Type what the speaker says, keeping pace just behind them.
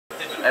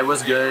It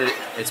was good.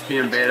 It's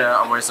PmUpdate.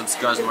 I'm wearing some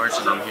Scuzz merch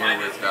and I'm here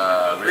with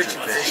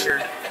Richard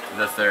Fisher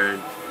the third,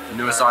 the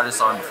newest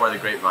artist on Before the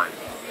Grapevine.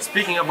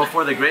 Speaking of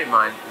Before the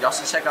Grapevine, y'all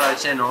should check out our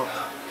channel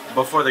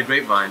Before the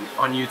Grapevine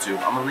on YouTube.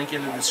 I'm gonna link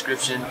in the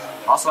description.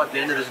 Also at the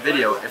end of this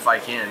video, if I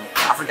can.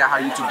 I forgot how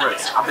YouTube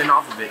works. I've been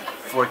off of it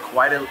for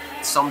quite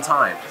some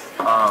time.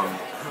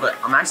 But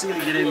I'm actually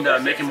gonna get into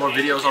making more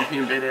videos on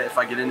PmUpdate if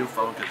I get a new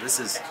phone, because this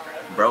is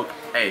broke.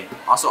 Hey,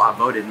 also I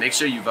voted. Make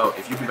sure you vote.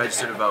 If you can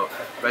register to vote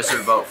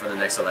for the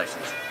next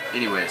elections.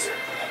 Anyways,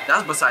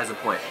 that's besides the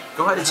point.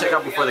 Go ahead and check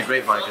out Before the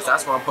Grapevine, because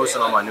that's where I'm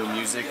posting all my new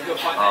music.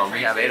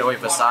 We have 808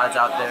 Facades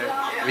out there.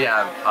 We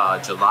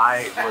have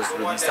July was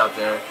released out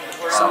there.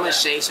 So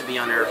Much Shade should be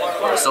on there.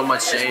 So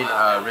Much Shade,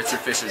 Richard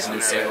Fisher's new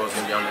single is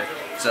gonna be on there.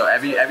 So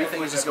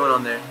everything is just going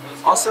on there.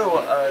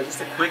 Also, just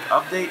a quick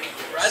update.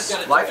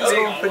 Life is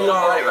going pretty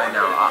alright right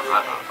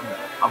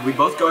now. We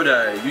both go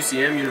to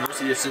UCM,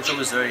 University of Central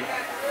Missouri.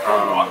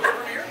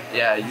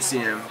 Yeah,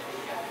 UCM.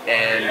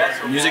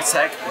 And music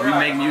tech, we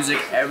make music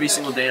every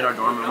single day in our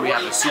dorm room. We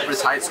have a super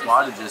tight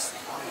squad of just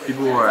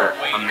people who are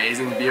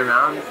amazing to be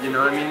around, you know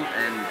what I mean?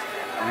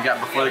 And we got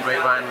Before the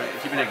Grapevine, we're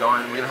keeping it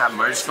going. We're gonna have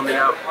merch coming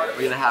out.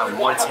 We're gonna have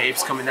more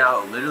tapes coming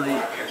out. Literally,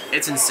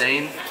 it's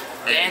insane.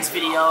 Dance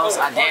videos,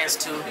 I dance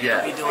too.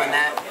 Yeah. We'll be doing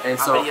that. And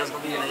Our so, videos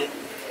gonna be lit.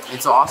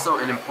 And so also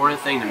an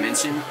important thing to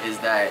mention is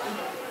that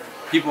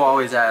people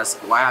always ask,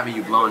 why haven't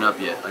you blown up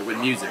yet? Like with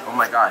music, oh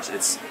my gosh,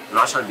 I'm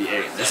not trying to be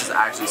arrogant. This is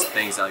actually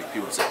things that like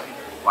people say.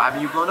 Why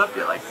haven't you blown up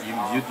yet? Like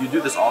you do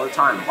this all the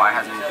time. Why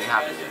hasn't anything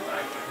happened yet?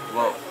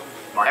 Well,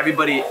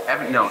 everybody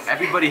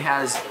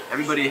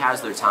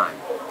has their time,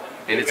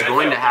 and it's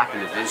going to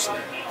happen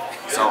eventually.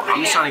 So I'm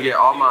just trying to get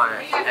all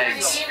my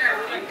eggs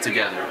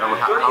together. I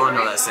don't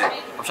know that saying.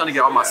 I'm trying to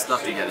get all my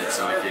stuff together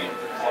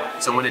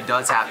so when it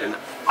does happen,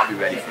 I'll be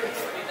ready for it.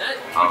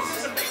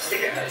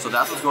 So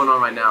that's what's going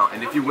on right now.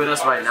 And if you're with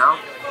us right now,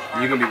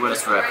 you're gonna be with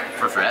us for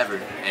forever.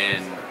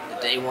 And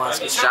Day ones.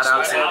 shout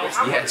out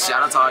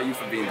to all you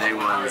for being day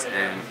ones,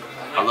 and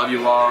I love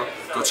you all.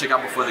 Go check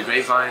out Before the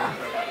Grapevine,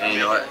 and you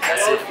know what?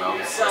 That's it, bro.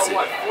 That's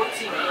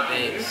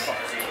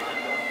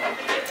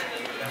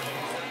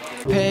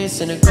it.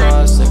 Pacing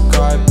across the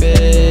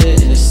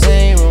carpet in the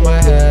same room I